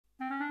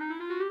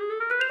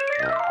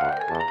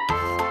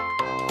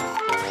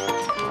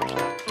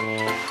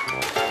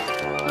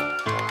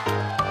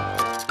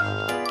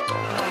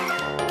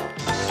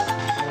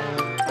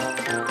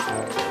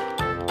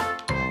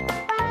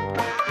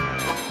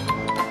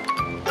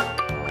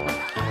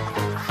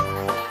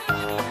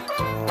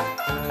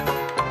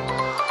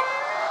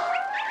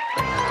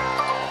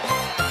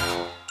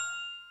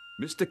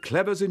Mr.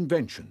 Clever's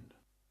invention.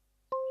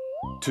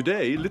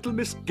 Today, little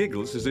Miss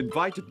Giggles has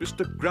invited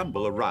Mr.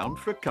 Grumble around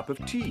for a cup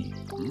of tea.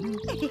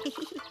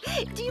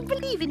 Do you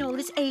believe in all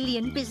this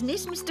alien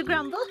business, Mr.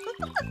 Grumble?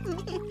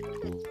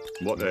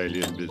 What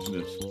alien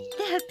business?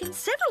 There have been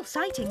several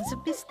sightings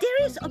of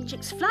mysterious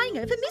objects flying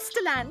over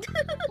Misterland.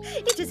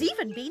 It has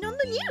even been on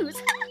the news.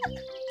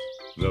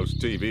 Those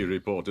TV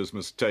reporters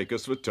must take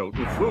us for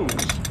total fools.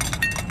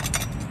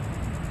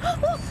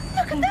 Oh,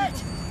 look at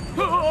that!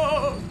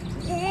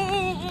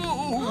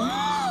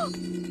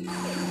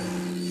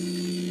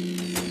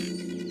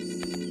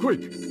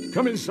 Quick,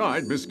 come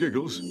inside, Miss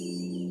Giggles.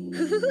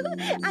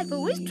 I've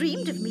always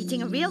dreamed of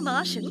meeting a real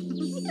Martian.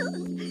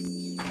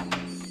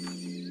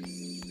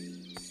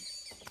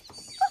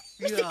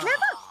 Mr.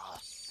 Clever!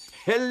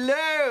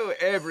 Hello,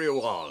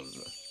 everyone.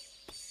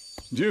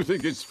 Do you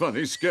think it's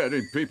funny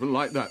scaring people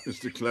like that,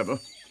 Mr. Clever?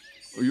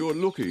 You're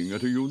looking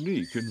at a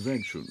unique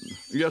invention.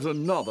 Yet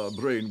another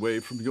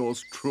brainwave from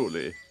yours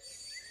truly.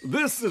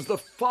 This is the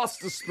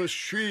fastest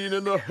machine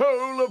in the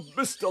whole of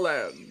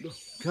Misterland.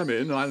 Come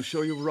in, I'll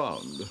show you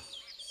round.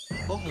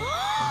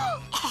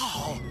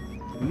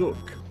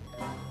 Look.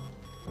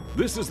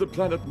 This is the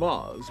planet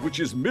Mars, which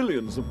is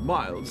millions of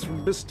miles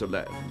from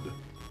Misterland.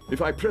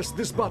 If I press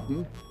this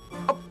button,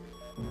 up,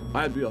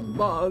 I'll be on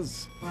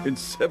Mars in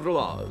several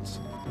hours.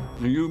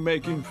 Are you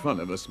making fun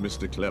of us,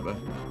 Mr. Clever?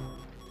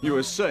 You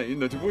are saying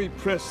that if we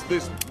press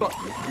this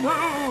button...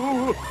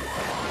 No!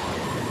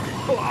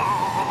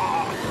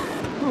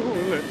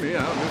 Oh, let me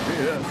out of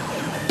here.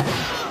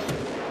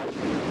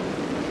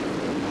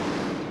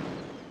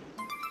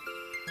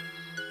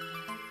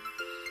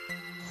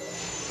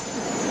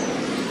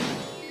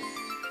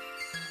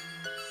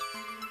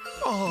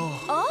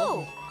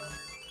 Oh!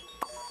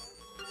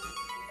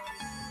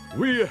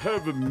 We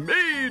have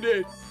made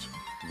it!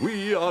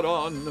 We are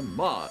on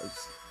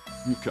Mars.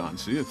 You can't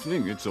see a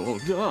thing, it's all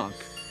dark.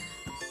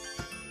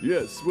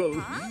 Yes, well,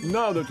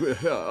 now that we're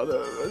here,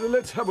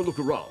 let's have a look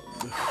around.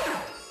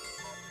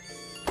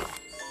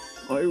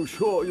 Are you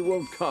sure you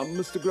won't come,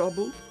 Mr.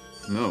 Grumble?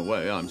 No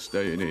way, I'm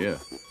staying here.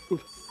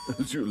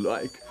 As you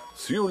like.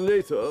 See you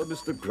later,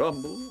 Mr.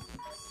 Grumble.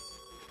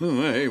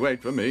 Hey,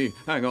 wait for me.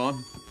 Hang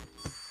on.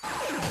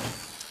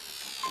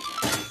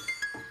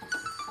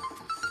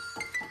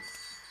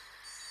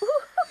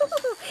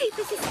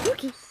 This is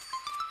spooky.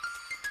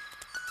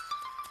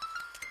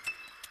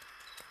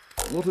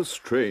 What a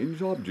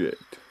strange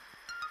object.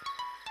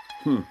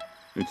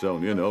 It's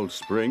only an old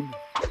spring.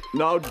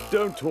 Now,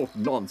 don't talk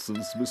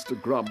nonsense,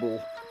 Mr. Grumble.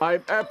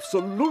 I'm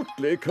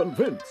absolutely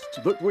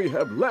convinced that we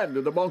have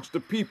landed amongst a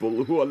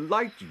people who are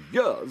light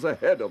years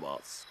ahead of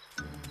us.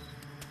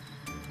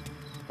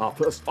 Our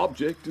first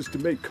object is to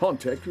make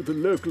contact with the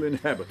local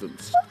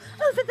inhabitants.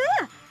 Oh, over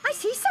there! I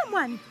see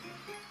someone!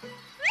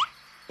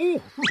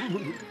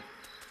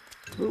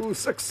 Oh,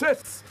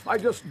 success! I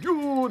just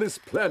knew this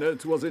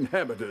planet was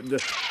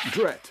inhabited.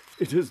 Drat,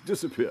 it has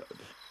disappeared.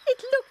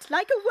 It looked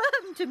like a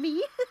worm to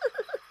me.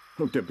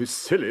 Oh, don't be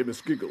silly,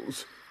 Miss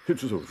Giggles.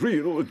 It was a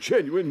real,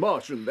 genuine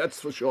Martian, that's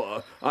for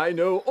sure. I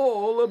know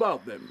all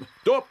about them.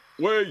 Stop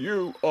where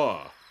you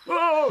are.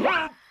 Oh,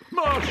 help!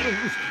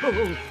 Martians!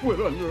 Oh,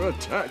 we're under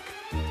attack.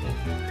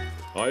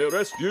 I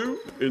arrest you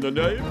in the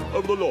name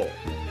of the law.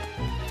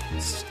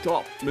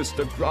 Stop,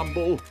 Mr.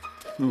 Grumble.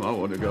 Oh, I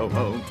want to go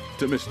home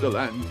to Mr.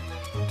 Land,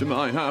 to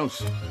my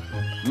house.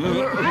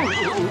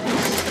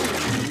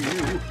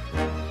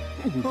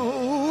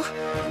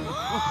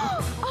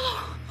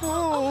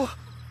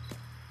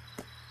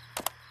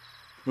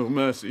 Oh,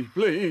 mercy,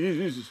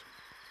 please.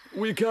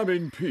 We come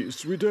in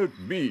peace. We don't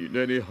mean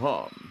any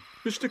harm.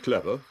 Mr.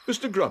 Clever,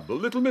 Mr. Grumble,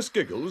 little Miss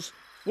Giggles,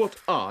 what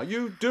are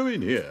you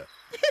doing here?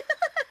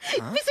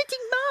 Visiting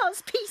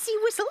Mars, PC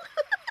Whistle.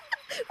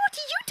 What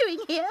are you doing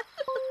here?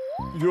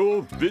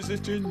 You're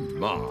visiting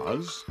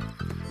Mars?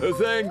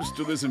 Thanks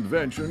to this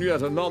invention,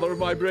 yet another of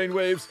my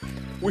brainwaves,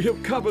 we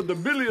have covered the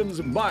millions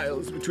of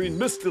miles between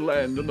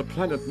Misterland and the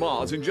planet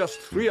Mars in just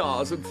 3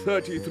 hours and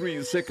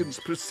 33 seconds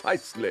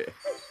precisely.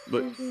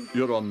 But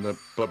you're on the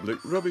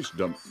public rubbish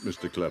dump,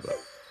 Mr. Clever.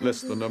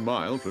 Less than a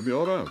mile from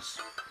your house.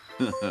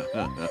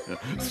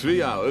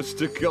 3 hours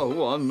to go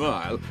 1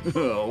 mile.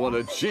 Oh, what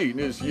a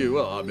genius you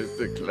are,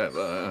 Mr.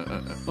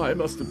 Clever. I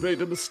must have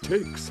made a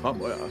mistake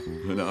somewhere,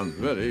 and I'm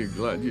very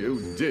glad you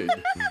did.